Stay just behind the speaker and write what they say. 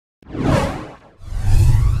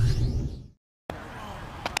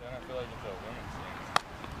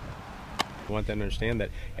We want them to understand that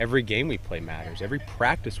every game we play matters, every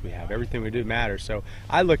practice we have, everything we do matters. So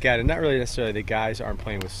I look at it, not really necessarily the guys aren't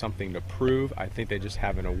playing with something to prove. I think they just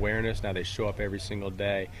have an awareness. Now they show up every single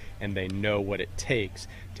day and they know what it takes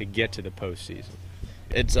to get to the postseason.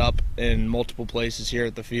 It's up in multiple places here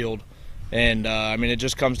at the field, and I mean, it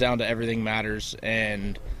just comes down to everything matters.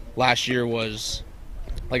 And last year was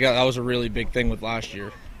like, that was a really big thing with last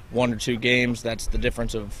year. 1 or 2 games, that's the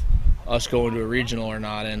difference of us going to a regional or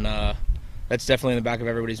not, and that's definitely in the back of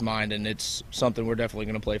everybody's mind, and it's something we're definitely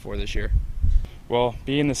going to play for this year. Well,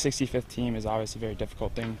 being the 65th team is obviously a very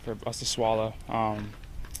difficult thing for us to swallow.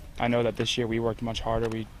 I know that this year we worked much harder.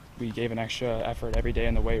 We gave an extra effort every day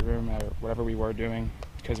in the weight room or whatever we were doing,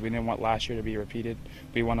 because we didn't want last year to be repeated.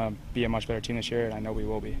 We want to be a much better team this year, and I know we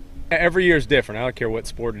will be. Every year is different. I don't care what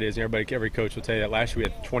sport it is. Every coach will tell you that last year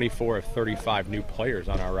we had 24 of 35 new players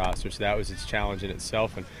on our roster, so that was its challenge in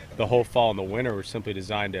itself. And the whole fall and the winter were simply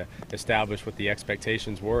designed to establish what the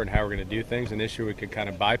expectations were and how we're going to do things. And this year we could kind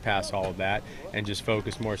of bypass all of that and just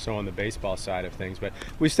focus more so on the baseball side of things. But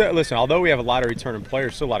we still, listen, although we have a lot of returning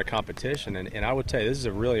players, still a lot of competition. And I would tell you this is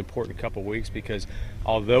a really important couple weeks, because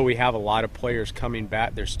although we have a lot of players coming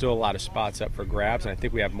back, there's still a lot of spots up for grabs. And I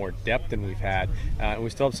think we have more depth than we've had. And we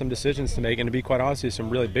still have some decisions to make, and to be quite honest,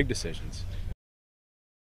 some really big decisions.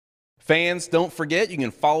 Fans, don't forget you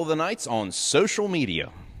can follow the Knights on social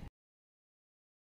media.